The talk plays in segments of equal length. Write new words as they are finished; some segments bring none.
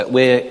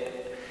We're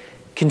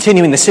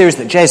continuing the series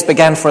that Jez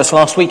began for us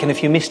last week, and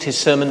if you missed his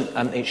sermon,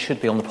 it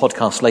should be on the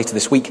podcast later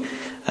this week.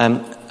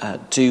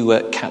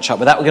 Do catch up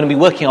with that. We're going to be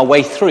working our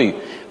way through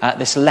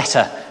this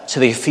letter to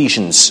the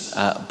Ephesians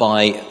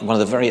by one of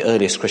the very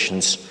earliest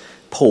Christians,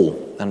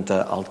 Paul, and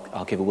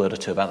I'll give a word or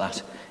two about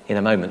that in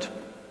a moment.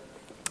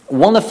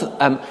 One of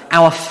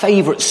our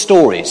favourite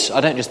stories,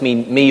 I don't just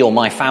mean me or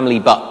my family,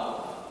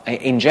 but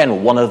in general,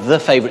 one of the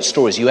favourite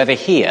stories you ever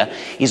hear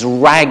is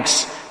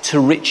rags to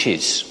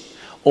riches,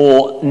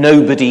 or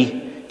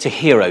nobody to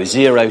hero,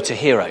 zero to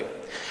hero.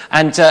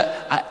 And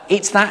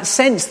it's that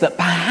sense that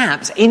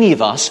perhaps any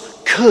of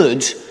us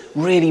could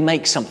really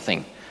make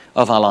something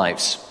of our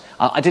lives.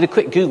 I did a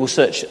quick Google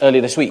search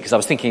earlier this week because I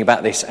was thinking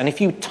about this, and if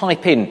you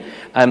type in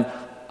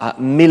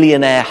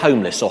millionaire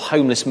homeless or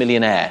homeless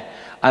millionaire,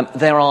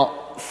 there are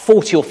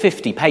 40 or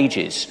 50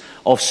 pages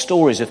of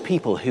stories of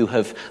people who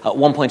have at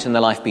one point in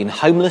their life been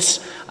homeless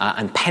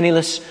and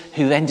penniless,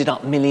 who've ended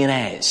up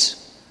millionaires.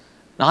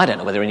 Now, I don't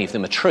know whether any of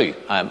them are true.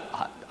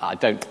 I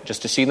don't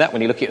just assume that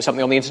when you look at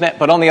something on the internet.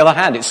 But on the other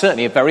hand, it's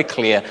certainly a very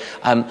clear,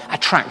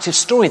 attractive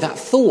story. That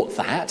thought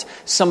that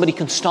somebody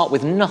can start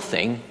with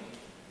nothing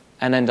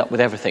and end up with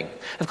everything.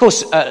 Of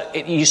course,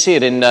 you see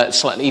it in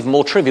slightly even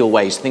more trivial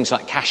ways, things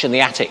like Cash in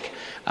the Attic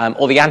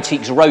or the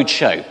Antiques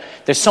Roadshow.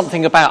 There's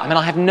something about,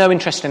 I have no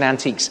interest in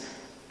antiques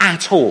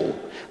at all.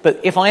 But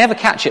if I ever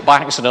catch it by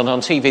accident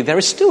on TV, there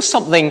is still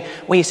something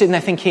where you're sitting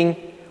there thinking,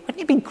 wouldn't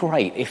it be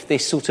great if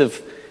this sort of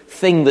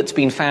thing that's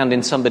been found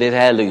in somebody's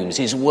heirlooms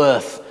is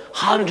worth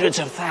hundreds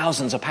of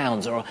thousands of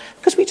pounds? Or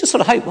because we just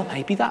sort of hope, well,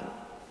 maybe that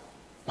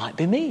might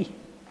be me.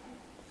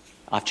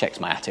 I've checked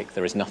my attic.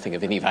 There is nothing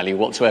of any value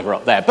whatsoever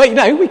up there. But,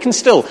 we can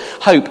still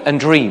hope and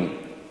dream.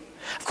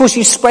 Of course,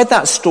 you spread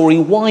that story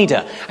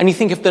wider, and you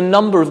think of the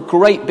number of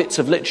great bits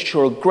of literature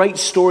or great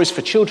stories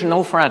for children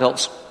or for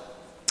adults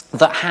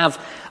that have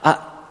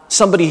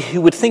somebody who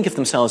would think of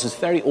themselves as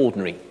very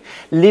ordinary,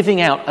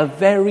 living out a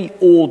very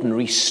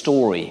ordinary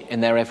story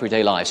in their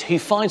everyday lives, who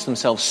finds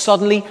themselves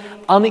suddenly,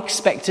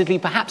 unexpectedly,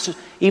 perhaps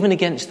even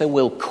against their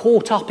will,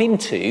 caught up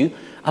into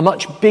a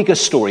much bigger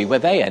story where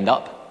they end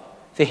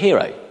up the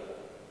hero.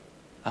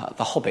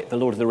 The Hobbit, The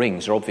Lord of the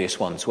Rings are obvious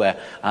ones, where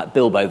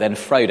Bilbo, then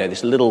Frodo,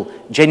 this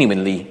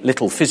genuinely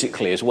little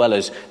physically as well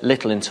as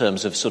little in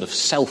terms of sort of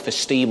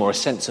self-esteem or a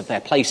sense of their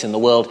place in the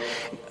world,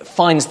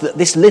 finds that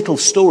this little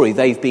story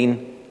they've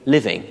been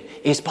living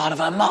is part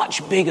of a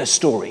much bigger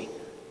story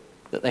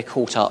that they're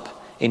caught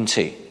up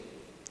into.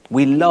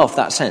 We love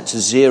that sense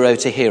of zero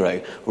to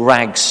hero,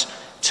 rags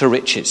to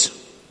riches.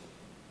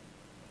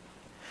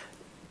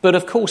 But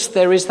of course,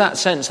 there is that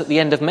sense at the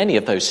end of many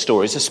of those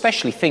stories,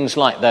 especially things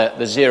like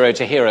the zero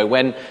to hero,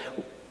 when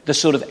the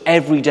sort of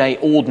everyday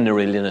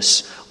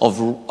ordinariness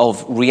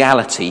of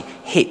reality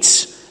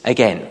hits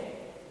again.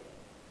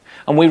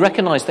 And we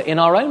recognise that in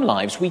our own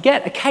lives, we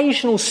get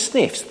occasional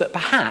sniffs that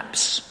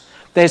perhaps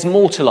there's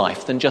more to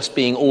life than just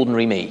being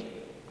ordinary me.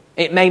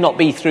 It may not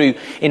be through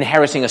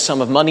inheriting a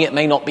sum of money. It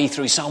may not be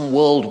through some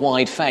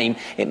worldwide fame.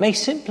 It may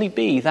simply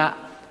be that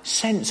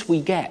sense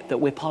we get that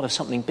we're part of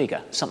something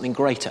bigger, something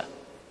greater.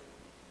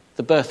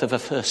 The birth of a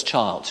first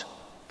child,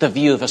 the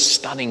view of a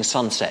stunning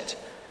sunset,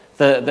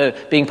 the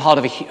being part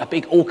of a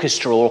big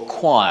orchestra or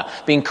choir,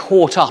 being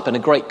caught up in a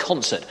great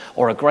concert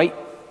or a great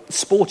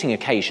sporting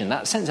occasion,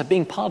 that sense of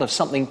being part of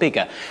something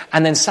bigger.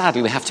 And then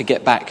sadly we have to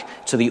get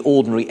back to the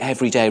ordinary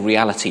everyday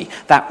reality,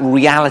 that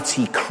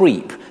reality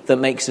creep that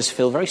makes us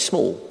feel very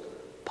small,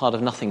 part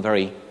of nothing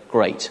very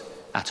great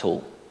at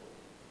all.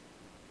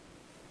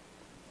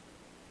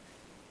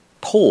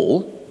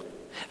 Paul,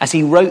 as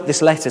he wrote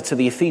this letter to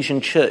the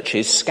Ephesian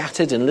churches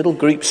scattered in little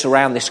groups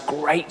around this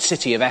great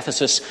city of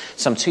Ephesus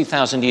some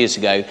 2,000 years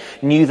ago,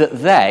 knew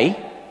that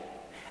they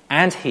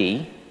and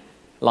he,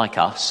 like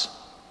us,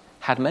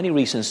 had many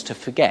reasons to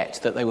forget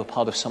that they were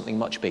part of something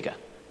much bigger,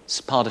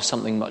 part of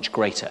something much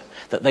greater,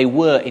 that they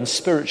were, in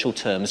spiritual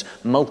terms,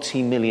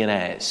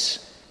 multi-millionaires,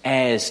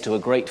 heirs to a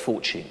great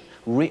fortune,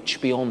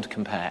 rich beyond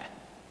compare.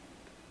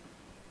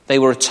 They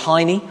were a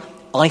tiny,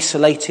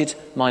 isolated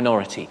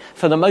minority,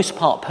 for the most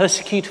part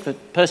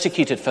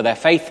persecuted for their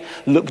faith,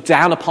 looked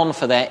down upon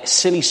for their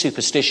silly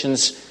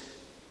superstitions,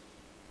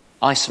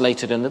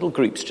 isolated in little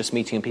groups just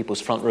meeting in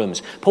people's front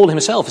rooms. Paul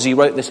himself, as he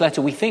wrote this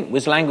letter, we think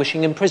was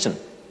languishing in prison.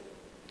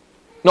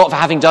 Not for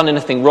having done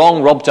anything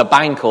wrong, robbed a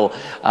bank or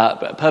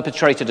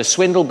perpetrated a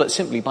swindle, but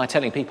simply by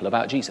telling people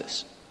about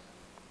Jesus.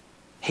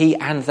 He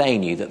and they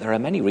knew that there are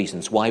many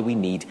reasons why we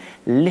need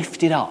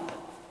lifted up,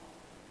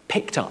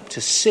 picked up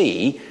to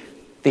see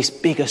this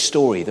bigger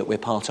story that we're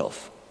part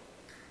of.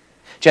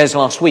 Jez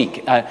last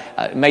week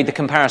made the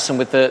comparison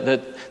with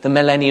the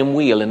Millennium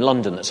Wheel in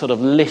London that sort of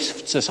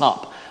lifts us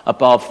up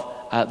above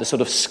the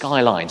sort of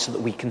skyline so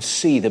that we can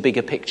see the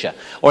bigger picture.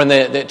 Or in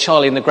the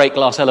Charlie and the Great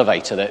Glass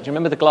Elevator. Do you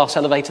remember the glass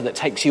elevator that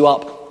takes you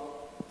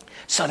up?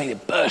 Suddenly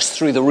it bursts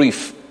through the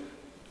roof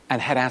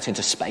and head out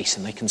into space,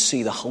 and they can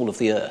see the whole of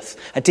the earth.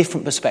 A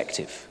different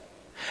perspective.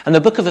 And the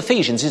book of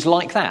Ephesians is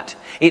like that.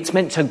 It's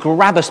meant to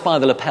grab us by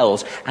the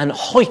lapels and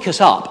hoik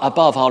us up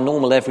above our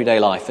normal everyday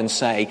life and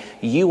say,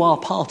 you are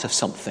part of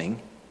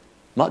something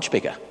much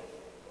bigger.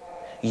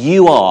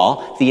 You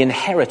are the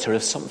inheritor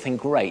of something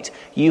great.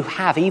 You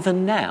have,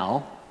 even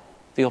now,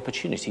 the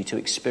opportunity to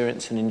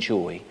experience and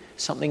enjoy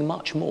something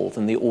much more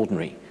than the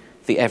ordinary,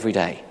 the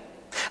everyday.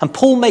 And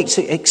Paul makes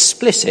it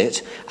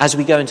explicit as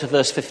we go into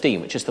verse 15,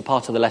 which is the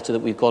part of the letter that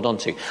we've got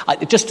onto.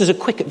 Just as a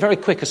very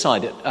quick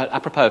aside,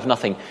 apropos of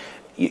nothing,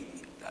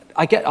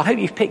 I hope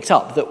you've picked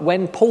up that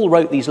when Paul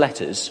wrote these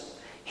letters,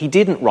 he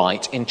didn't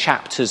write in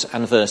chapters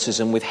and verses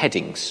and with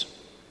headings.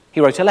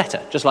 He wrote a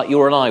letter, just like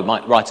you and I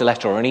might write a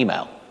letter or an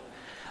email.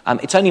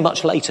 It's only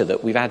much later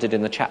that we've added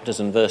in the chapters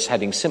and verse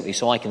headings simply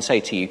so I can say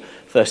to you,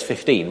 verse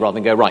 15, rather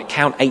than go, right,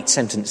 count 8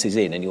 sentences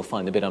in and you'll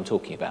find the bit I'm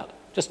talking about.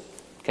 Just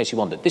in case you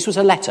wondered. This was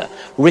a letter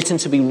written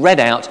to be read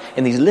out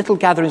in these little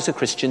gatherings of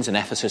Christians in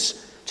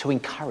Ephesus to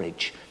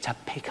encourage, to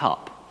pick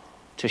up,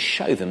 to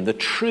show them the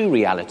true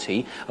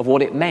reality of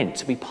what it meant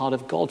to be part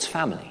of God's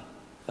family,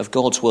 of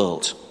God's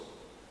world.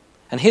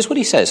 And here's what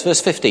he says, verse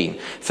 15.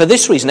 For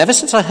this reason, ever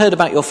since I heard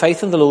about your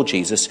faith in the Lord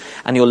Jesus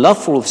and your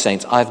love for all the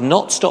saints, I have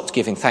not stopped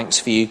giving thanks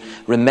for you,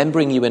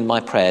 remembering you in my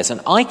prayers. And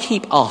I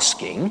keep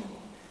asking,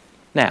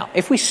 now,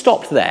 if we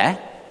stopped there,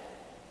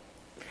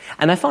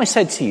 and if I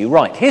said to you,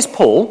 right, here's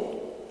Paul,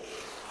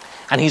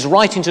 and he's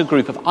writing to a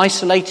group of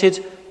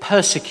isolated,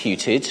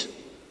 persecuted,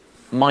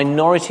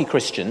 minority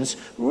Christians,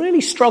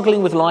 really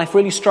struggling with life,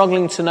 really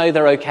struggling to know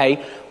they're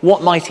okay,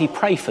 what might he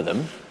pray for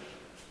them?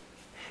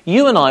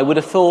 You and I would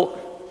have thought,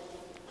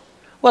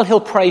 well,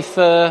 he'll pray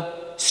for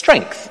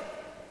strength,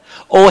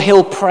 or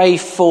he'll pray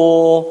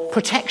for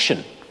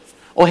protection,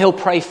 or he'll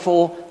pray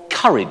for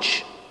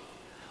courage,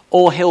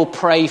 or he'll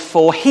pray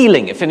for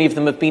healing if any of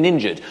them have been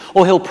injured,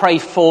 or he'll pray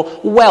for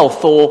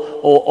wealth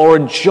or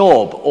a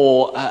job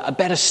or a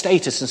better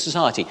status in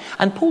society.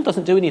 And Paul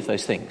doesn't do any of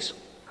those things.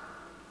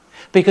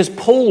 Because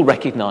Paul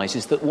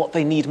recognises that what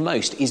they need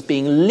most is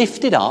being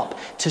lifted up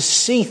to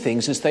see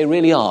things as they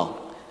really are.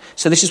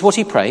 So this is what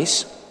he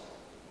prays.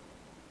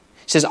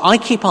 He says, I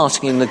keep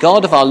asking the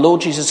God of our Lord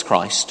Jesus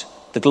Christ,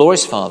 the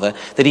glorious Father,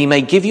 that he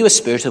may give you a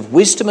spirit of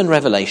wisdom and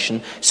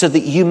revelation so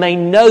that you may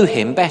know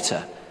him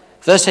better.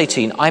 Verse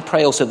 18, I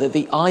pray also that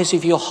the eyes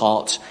of your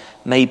heart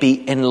may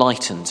be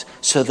enlightened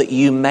so that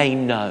you may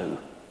know.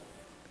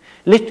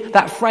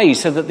 That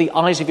phrase, so that the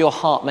eyes of your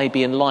heart may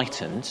be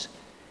enlightened,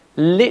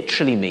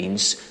 literally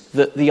means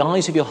that the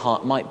eyes of your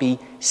heart might be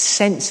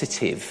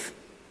sensitive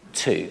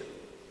to.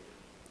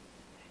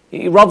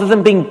 Rather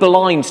than being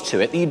blind to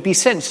it, you'd be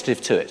sensitive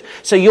to it.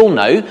 So you'll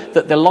know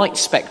that the light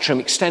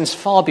spectrum extends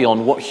far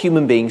beyond what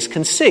human beings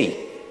can see.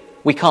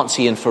 We can't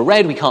see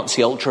infrared, we can't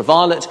see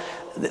ultraviolet.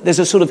 There's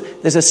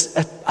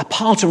a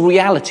part of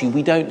reality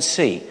we don't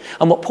see.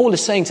 And what Paul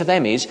is saying to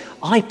them is,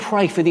 I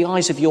pray for the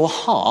eyes of your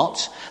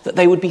heart that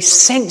they would be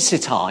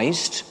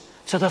sensitized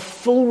to the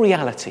full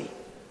reality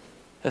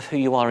of who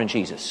you are in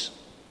Jesus.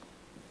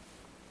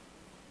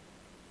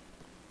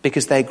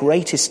 Because their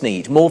greatest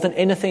need, more than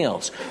anything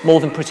else, more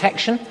than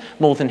protection,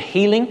 more than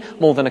healing,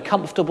 more than a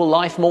comfortable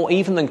life, more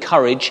even than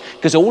courage,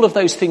 because all of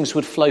those things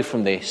would flow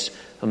from this,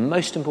 the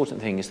most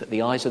important thing is that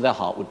the eyes of their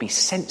heart would be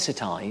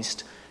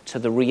sensitized to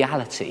the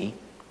reality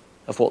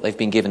of what they've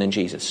been given in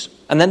Jesus.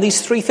 And then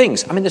these 3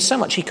 things, there's so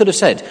much he could have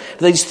said,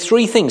 but these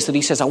 3 things that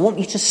he says, I want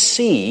you to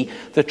see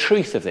the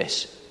truth of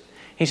this.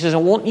 He says, I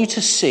want you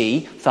to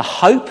see the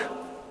hope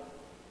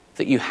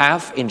that you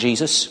have in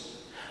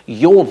Jesus,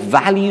 your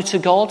value to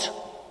God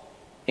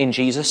in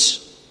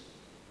Jesus,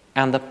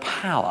 and the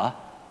power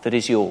that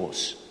is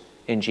yours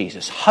in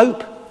Jesus.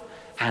 Hope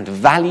and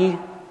value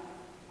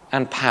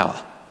and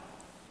power.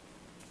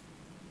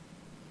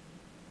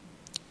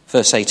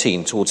 Verse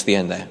 18, towards the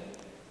end there.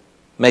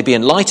 May be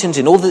enlightened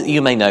in order that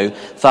you may know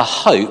the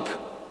hope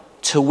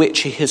to which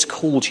he has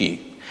called you.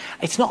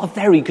 It's not a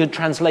very good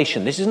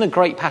translation. This isn't a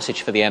great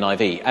passage for the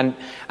NIV. And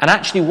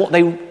actually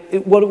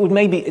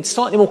it's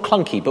slightly more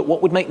clunky, but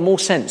what would make more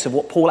sense of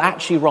what Paul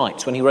actually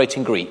writes when he wrote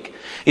in Greek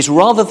is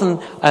rather than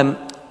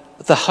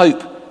the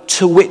hope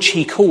to which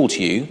he called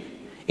you,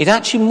 it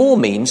actually more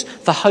means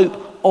the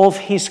hope of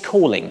his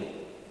calling.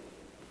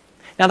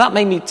 Now that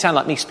made me sound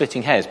like me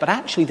splitting hairs, but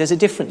actually there's a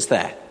difference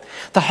there.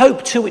 The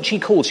hope to which he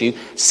calls you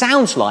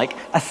sounds like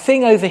a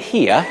thing over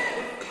here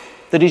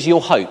that is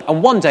your hope,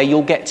 and one day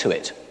you'll get to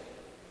it.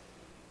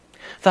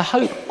 The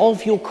hope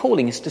of your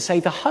calling is to say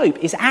the hope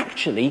is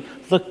actually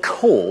the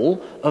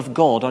call of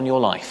God on your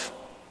life.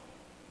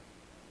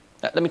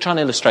 Let me try and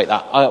illustrate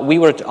that. I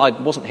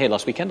wasn't here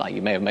last weekend,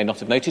 you may or may not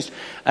have noticed,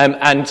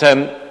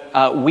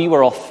 and we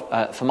were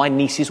off for my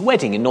niece's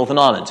wedding in Northern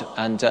Ireland,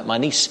 and my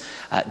niece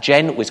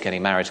Jen was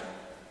getting married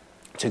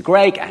to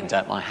Greg, and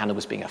my Hannah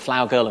was being a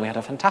flower girl, and we had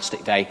a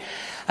fantastic day.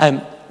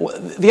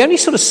 The only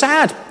sort of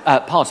sad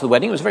part of the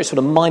wedding, it was a very sort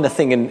of minor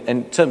thing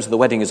in terms of the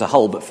wedding as a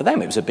whole, but for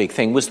them it was a big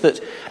thing, was that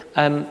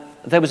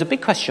there was a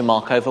big question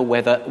mark over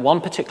whether one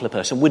particular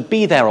person would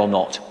be there or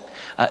not.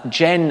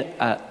 Jen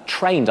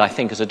trained, I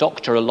think, as a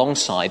doctor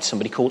alongside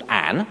somebody called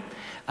Anne,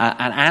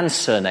 and Anne's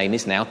surname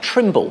is now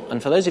Trimble.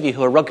 And for those of you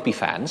who are rugby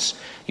fans,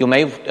 you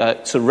may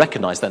sort of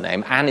recognise that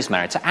name. Anne is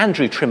married to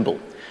Andrew Trimble.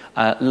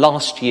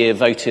 Last year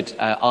voted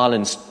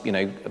Ireland's,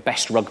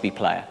 best rugby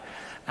player.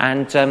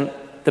 And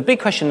the big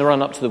question in the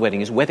run-up to the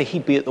wedding is whether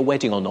he'd be at the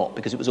wedding or not,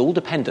 because it was all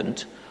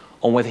dependent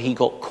on whether he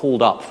got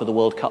called up for the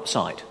World Cup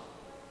side.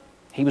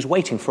 He was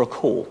waiting for a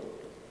call.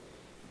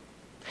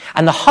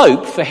 And the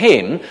hope for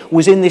him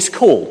was in this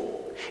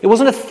call. It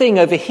wasn't a thing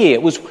over here.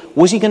 It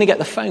was he going to get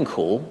the phone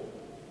call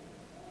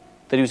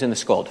that he was in the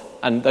squad?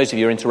 And those of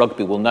you who are into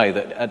rugby will know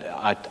that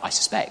I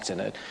suspect,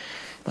 and it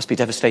must be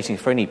devastating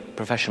for any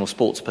professional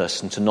sports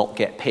person to not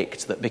get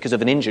picked, that because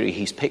of an injury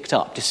he's picked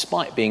up,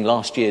 despite being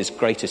last year's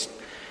greatest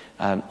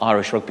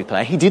Irish rugby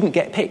player, he didn't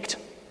get picked.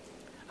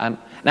 Now,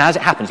 as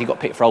it happens, he got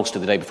picked for Ulster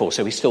the day before,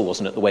 so he still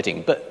wasn't at the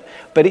wedding.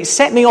 But it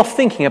set me off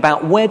thinking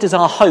about where does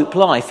our hope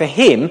lie? For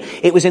him,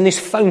 it was in this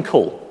phone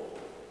call.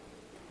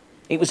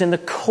 It was in the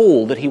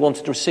call that he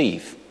wanted to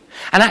receive.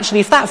 And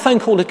actually, if that phone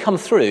call had come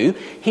through,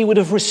 he would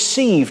have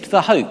received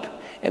the hope.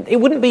 It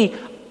wouldn't be,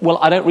 well,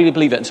 I don't really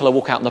believe it until I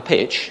walk out on the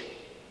pitch.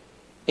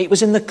 It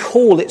was in the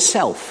call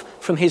itself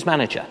from his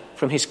manager,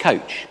 from his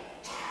coach.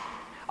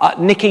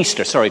 Nick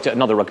Easter,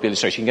 another rugby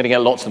illustration. You're going to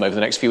get lots of them over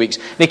the next few weeks.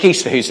 Nick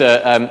Easter, who's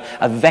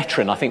a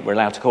veteran, I think we're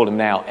allowed to call him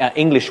now,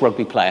 English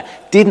rugby player,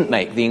 didn't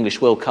make the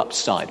English World Cup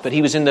side. But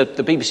he was in the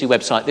BBC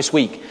website this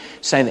week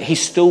saying that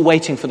he's still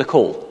waiting for the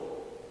call.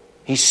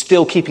 He's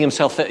still keeping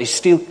himself fit. He's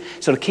still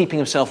sort of keeping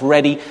himself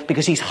ready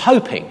because he's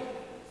hoping.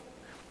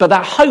 But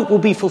that hope will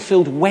be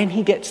fulfilled when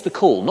he gets the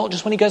call, not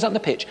just when he goes out on the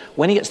pitch.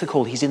 When he gets the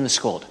call, he's in the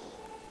squad.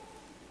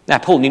 Now,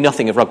 Paul knew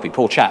nothing of rugby,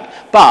 poor chap.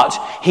 But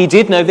he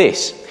did know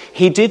this.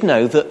 He did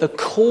know that the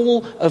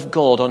call of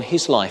God on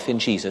his life in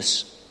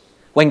Jesus,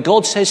 when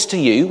God says to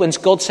you, when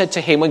God said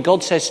to him, when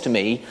God says to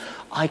me,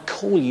 I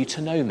call you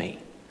to know me.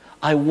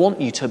 I want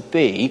you to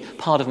be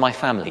part of my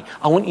family.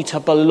 I want you to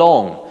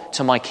belong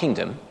to my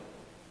kingdom.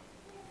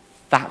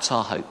 That's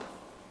our hope.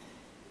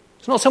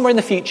 It's not somewhere in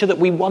the future that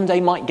we one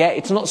day might get.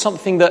 It's not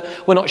something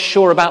that we're not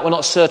sure about, we're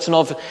not certain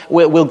of.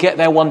 We'll get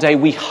there one day,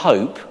 we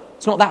hope.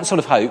 It's not that sort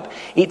of hope.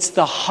 It's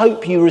the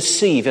hope you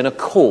receive in a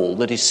call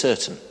that is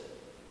certain.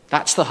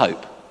 That's the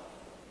hope.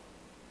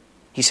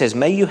 He says,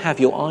 may you have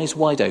your eyes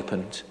wide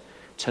opened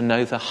to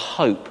know the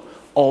hope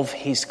of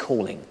his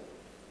calling.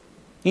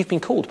 You've been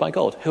called by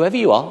God. Whoever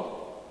you are,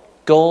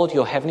 God,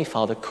 your heavenly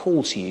Father,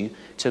 calls you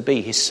to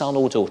be his son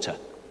or daughter.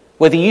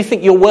 Whether you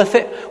think you're worth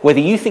it, whether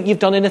you think you've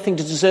done anything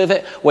to deserve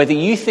it, whether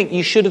you think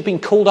you should have been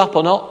called up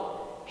or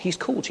not, he's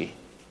called you.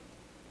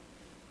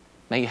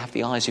 May you have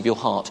the eyes of your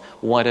heart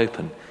wide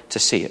open to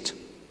see it.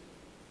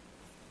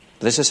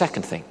 But there's a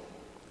second thing.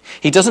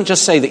 He doesn't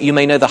just say that you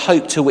may know the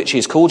hope to which he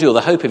has called you or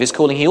the hope of his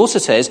calling. He also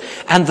says,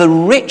 and the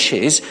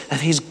riches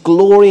of his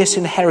glorious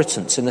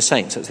inheritance in the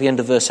saints. That's the end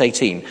of verse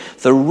 18.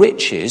 The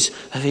riches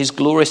of his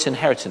glorious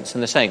inheritance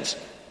in the saints.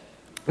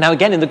 Now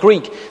again, in the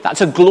Greek,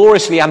 that's a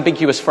gloriously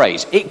ambiguous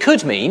phrase. It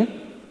could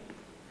mean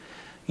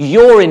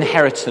your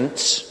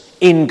inheritance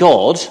in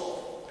God,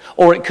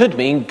 or it could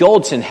mean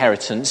God's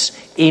inheritance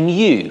in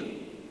you.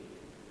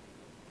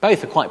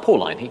 Both are quite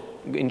Pauline. He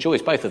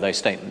enjoys both of those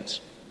statements.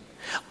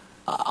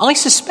 I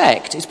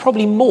suspect it's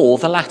probably more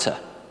the latter.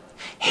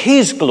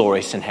 His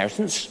glorious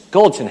inheritance,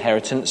 God's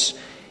inheritance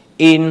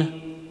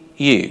in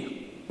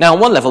you. Now, on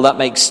one level, that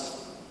makes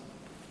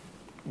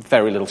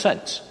very little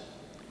sense.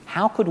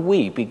 How could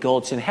we be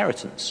God's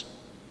inheritance?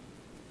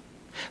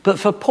 But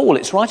for Paul,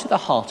 it's right at the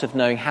heart of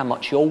knowing how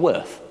much you're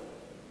worth.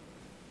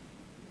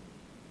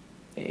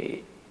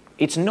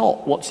 It's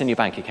not what's in your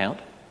bank account.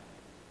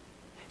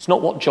 It's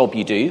not what job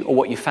you do or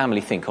what your family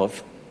think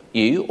of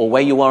you or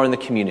where you are in the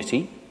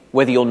community,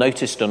 whether you're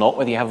noticed or not,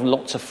 whether you have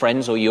lots of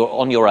friends or you're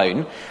on your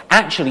own.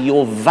 Actually,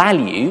 your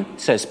value,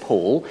 says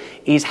Paul,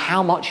 is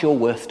how much you're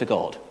worth to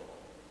God.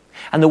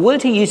 And the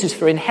word he uses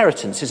for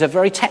inheritance is a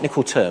very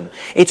technical term.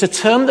 It's a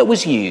term that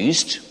was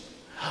used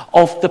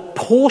of the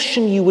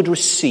portion you would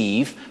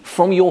receive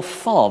from your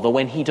father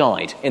when he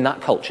died in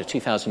that culture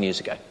 2,000 years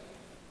ago.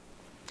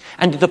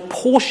 And the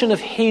portion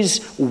of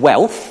his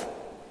wealth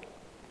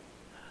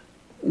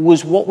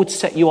was what would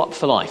set you up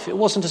for life. It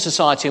wasn't a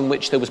society in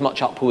which there was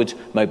much upward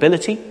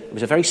mobility. It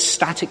was a very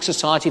static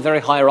society,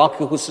 very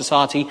hierarchical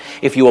society.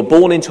 If you were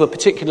born into a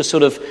particular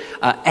sort of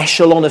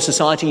echelon of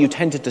society, you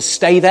tended to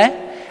stay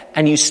there,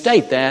 and you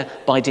stayed there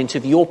by dint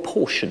of your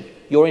portion,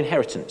 your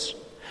inheritance.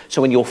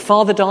 So when your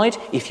father died,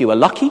 if you were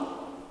lucky,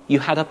 you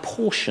had a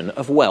portion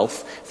of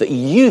wealth that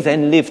you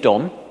then lived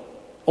on,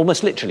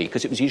 almost literally,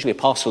 because it was usually a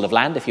parcel of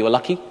land if you were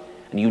lucky.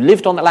 And you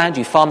lived on that land,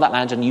 you farmed that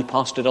land, and you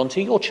passed it on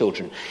to your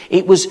children.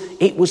 It was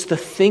the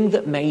thing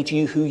that made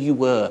you who you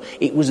were.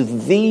 It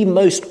was the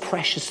most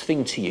precious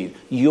thing to you,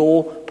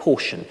 your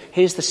portion.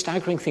 Here's the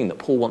staggering thing that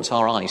Paul wants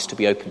our eyes to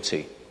be open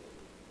to.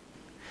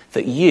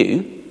 That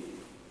you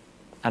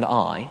and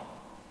I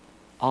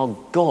are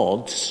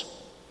God's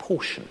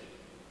portion.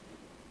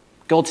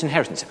 God's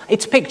inheritance.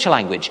 It's picture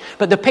language,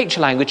 but the picture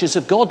language is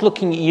of God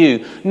looking at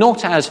you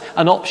not as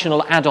an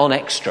optional add-on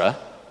extra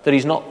that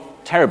he's not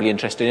terribly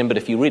interested in, but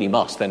if you really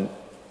must, then,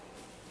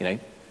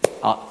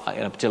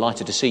 I'm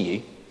delighted to see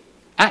you.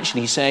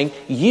 Actually, he's saying,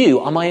 you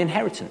are my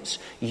inheritance.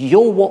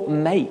 You're what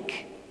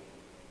make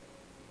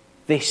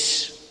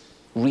this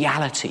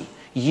reality.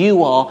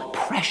 You are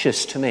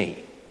precious to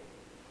me.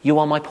 You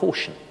are my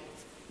portion.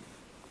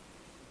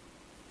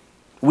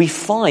 we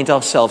find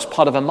ourselves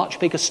part of a much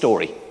bigger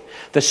story.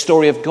 The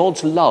story of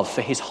God's love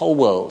for his whole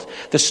world.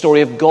 The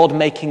story of God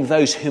making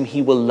those whom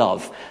he will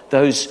love,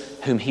 those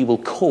whom he will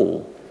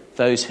call,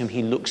 those whom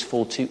he looks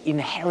forward to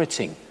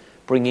inheriting,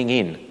 bringing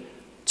in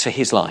to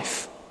his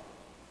life.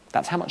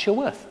 That's how much you're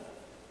worth.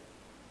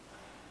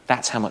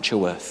 That's how much you're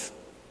worth.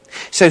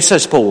 So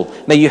says Paul,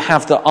 may you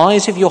have the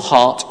eyes of your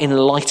heart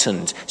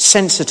enlightened,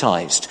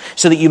 sensitized,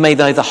 so that you may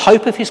know the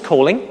hope of his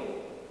calling,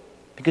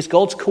 because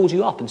God's called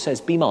you up and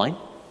says, be mine.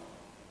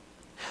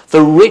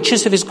 The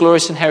riches of his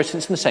glorious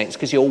inheritance in the saints,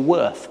 because you're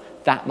worth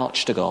that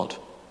much to God.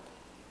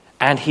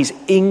 And his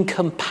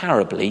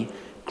incomparably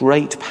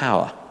great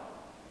power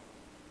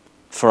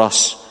for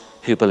us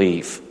who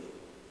believe.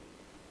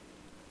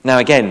 Now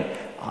again,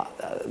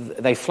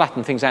 they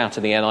flatten things out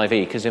in the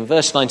NIV, because in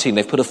verse 19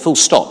 they've put a full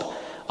stop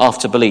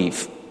after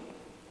believe.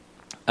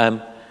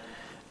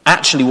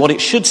 Actually, what it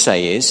should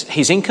say is,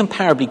 his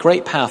incomparably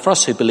great power for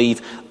us who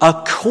believe,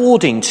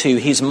 according to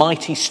his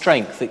mighty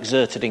strength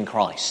exerted in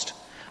Christ.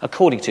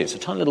 According to, it's a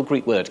tiny little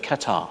Greek word,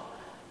 kata.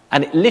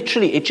 And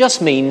it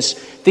just means,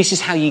 this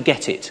is how you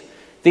get it.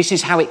 This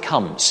is how it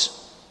comes.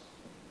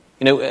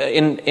 You know,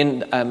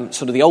 in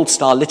sort of the old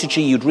style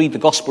liturgy, you'd read the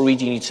gospel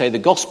reading, you'd say the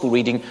gospel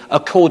reading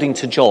according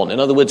to John. In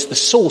other words, the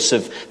source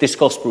of this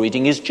gospel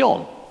reading is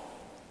John.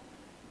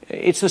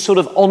 It's the sort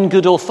of on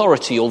good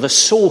authority, or the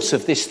source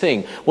of this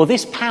thing. Well,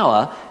 this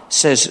power,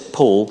 says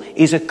Paul,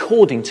 is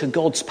according to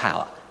God's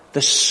power.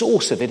 The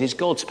source of it is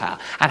God's power.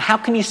 And how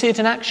can you see it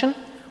in action?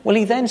 Well,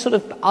 he then sort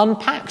of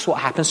unpacks what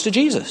happens to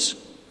Jesus.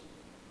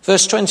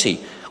 Verse 20,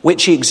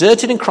 which he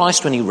exerted in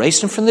Christ when he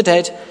raised him from the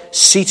dead,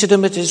 seated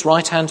him at his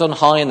right hand on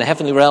high in the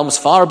heavenly realms,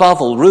 far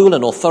above all rule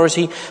and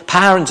authority,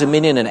 power and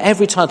dominion, and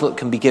every title that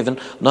can be given,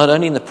 not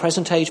only in the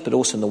present age, but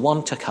also in the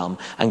one to come.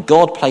 And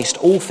God placed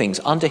all things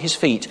under his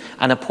feet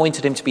and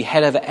appointed him to be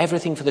head over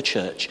everything for the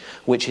church,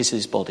 which is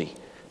his body,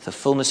 the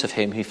fullness of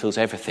him who fills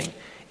everything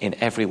in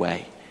every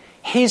way.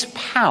 His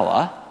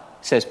power,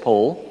 says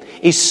Paul,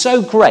 is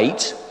so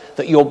great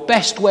that your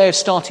best way of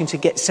starting to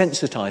get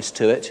sensitized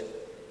to it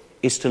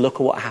is to look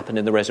at what happened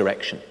in the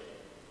resurrection.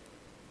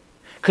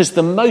 Because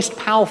the most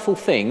powerful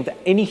thing that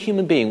any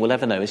human being will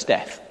ever know is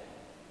death.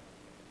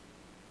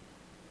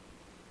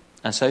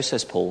 And so,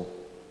 says Paul,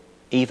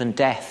 even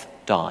death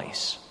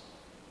dies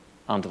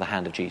under the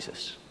hand of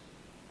Jesus.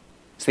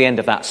 It's the end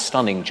of that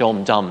stunning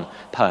John Donne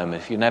poem.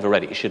 If you've never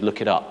read it, you should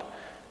look it up.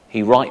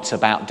 He writes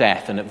about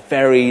death, and at the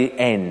very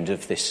end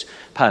of this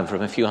poem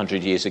from a few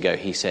hundred years ago,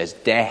 he says,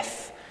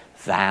 "Death,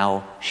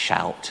 thou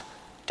shalt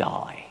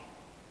die."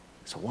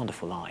 It's a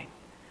wonderful line.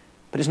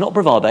 But it's not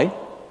bravado.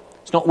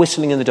 It's not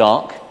whistling in the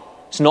dark.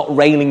 It's not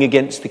railing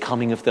against the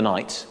coming of the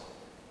night.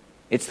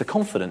 It's the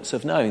confidence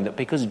of knowing that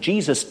because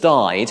Jesus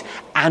died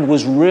and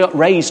was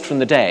raised from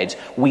the dead,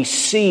 we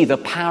see the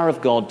power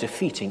of God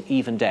defeating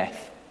even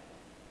death.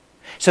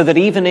 So that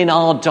even in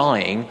our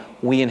dying,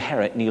 we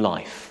inherit new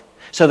life.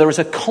 So there is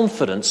a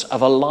confidence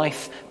of a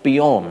life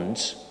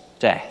beyond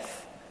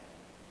death.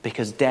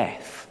 Because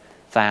death,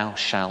 thou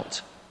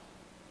shalt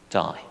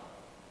die.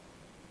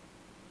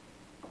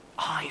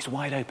 Eyes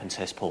wide open,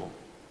 says Paul.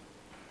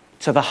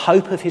 To the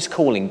hope of his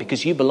calling,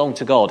 because you belong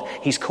to God,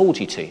 he's called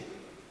you to.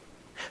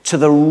 To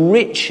the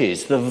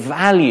riches, the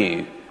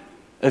value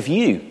of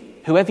you,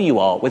 whoever you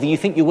are, whether you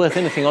think you're worth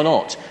anything or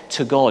not,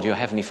 to God, your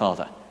heavenly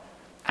Father.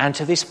 And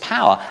to this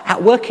power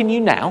at work in you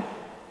now,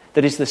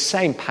 that is the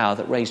same power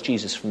that raised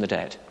Jesus from the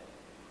dead.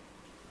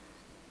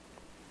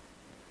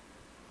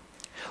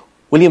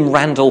 William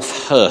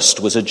Randolph Hearst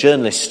was a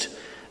journalist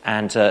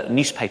and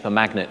newspaper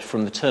magnate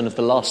from the turn of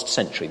the last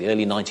century, the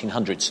early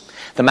 1900s.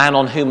 The man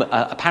on whom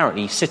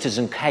apparently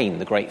Citizen Kane,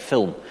 the great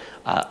film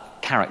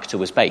character,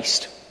 was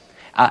based.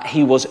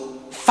 He was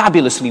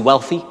fabulously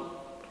wealthy.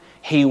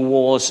 He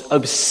was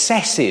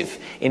obsessive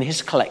in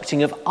his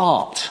collecting of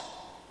art,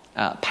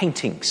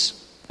 paintings.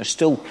 There's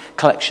still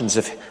collections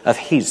of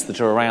his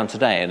that are around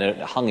today and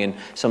are hung in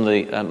some of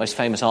the most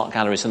famous art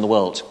galleries in the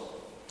world.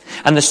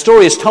 And the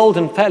story is told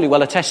and fairly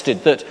well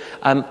attested that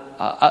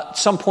at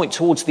some point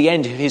towards the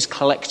end of his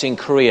collecting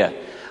career,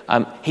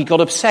 he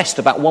got obsessed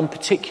about one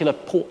particular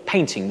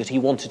painting that he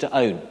wanted to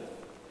own.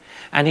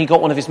 And he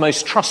got one of his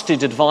most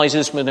trusted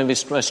advisors, one of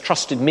his most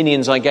trusted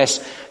minions, I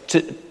guess,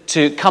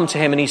 to come to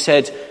him, and he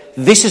said,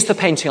 "This is the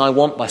painting I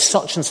want by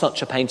such and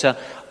such a painter.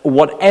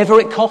 Whatever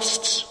it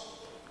costs,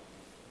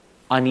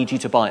 I need you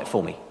to buy it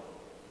for me."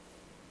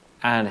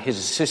 And his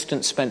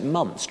assistant spent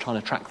months trying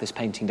to track this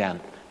painting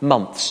down.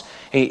 Months.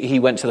 He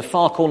went to the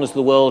far corners of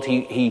the world.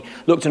 He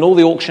looked in all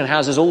the auction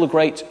houses, all the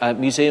great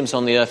museums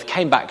on the earth,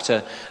 came back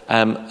to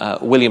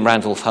William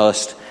Randolph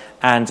Hearst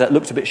and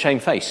looked a bit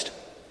shamefaced.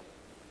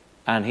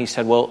 And he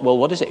said, well,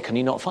 what is it? Can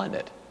you not find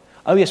it?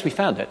 "Oh, yes, we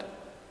found it."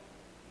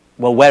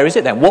 "Well, where is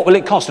it then? What will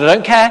it cost?" "I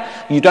don't care.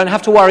 You don't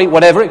have to worry.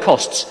 Whatever it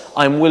costs,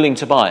 I'm willing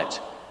to buy it."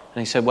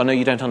 And he said, "Well, no,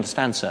 you don't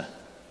understand, sir.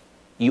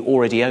 You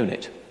already own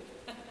it."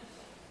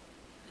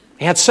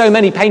 He had so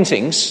many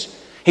paintings.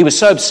 He was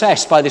so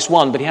obsessed by this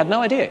one, but he had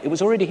no idea. It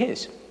was already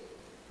his.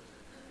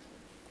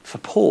 For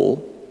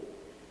Paul,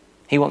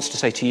 he wants to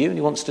say to you and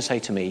he wants to say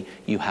to me,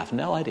 you have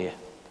no idea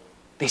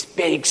this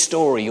big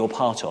story you're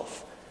part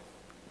of,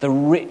 the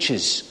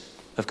riches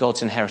of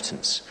God's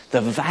inheritance,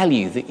 the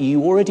value that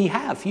you already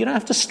have. You don't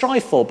have to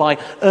strive for by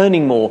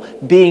earning more,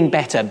 being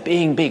better,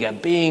 being bigger,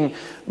 being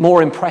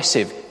more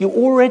impressive. You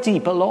already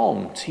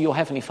belong to your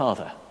Heavenly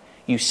Father.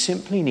 You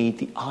simply need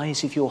the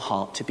eyes of your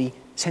heart to be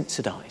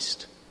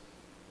sensitized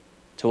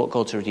to what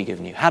God's already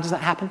given you. How does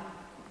that happen?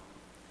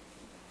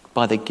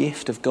 By the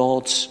gift of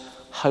God's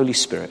Holy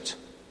Spirit.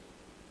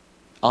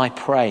 I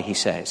pray, he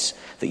says,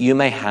 that you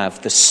may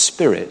have the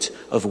spirit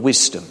of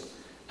wisdom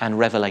and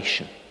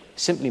revelation.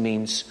 Simply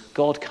means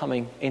God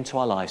coming into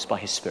our lives by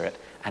his Spirit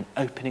and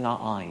opening our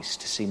eyes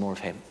to see more of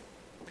him.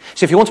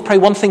 So if you want to pray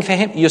one thing for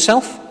him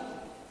yourself,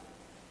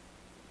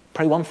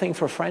 pray one thing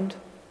for a friend,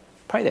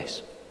 pray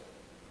this: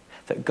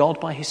 that God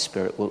by his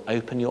Spirit will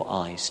open your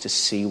eyes to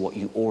see what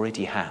you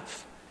already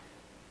have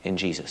in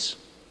Jesus.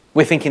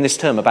 We're thinking this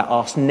term about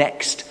our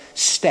next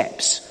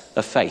steps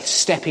of faith,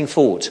 stepping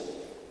forward.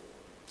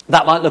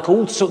 That might look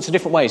all sorts of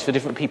different ways for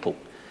different people.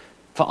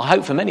 I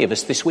hope for many of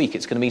us this week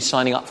it's going to be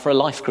signing up for a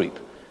life group,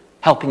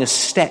 helping us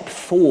step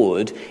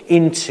forward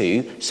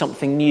into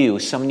something new,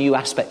 some new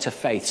aspect of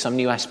faith, some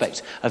new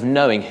aspect of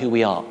knowing who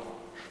we are.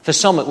 For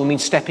some it will mean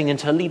stepping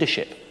into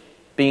leadership,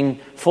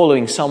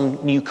 following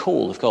some new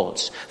call of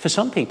God's. For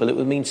some people it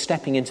would mean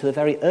stepping into the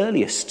very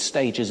earliest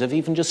stages of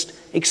even just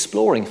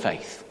exploring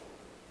faith.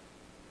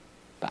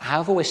 But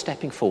however we're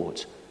stepping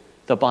forward,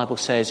 the Bible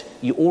says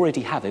you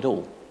already have it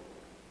all.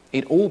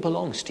 It all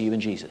belongs to you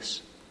in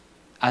Jesus.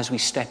 As we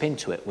step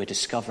into it, we're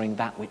discovering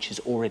that which is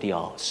already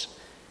ours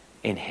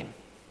in him.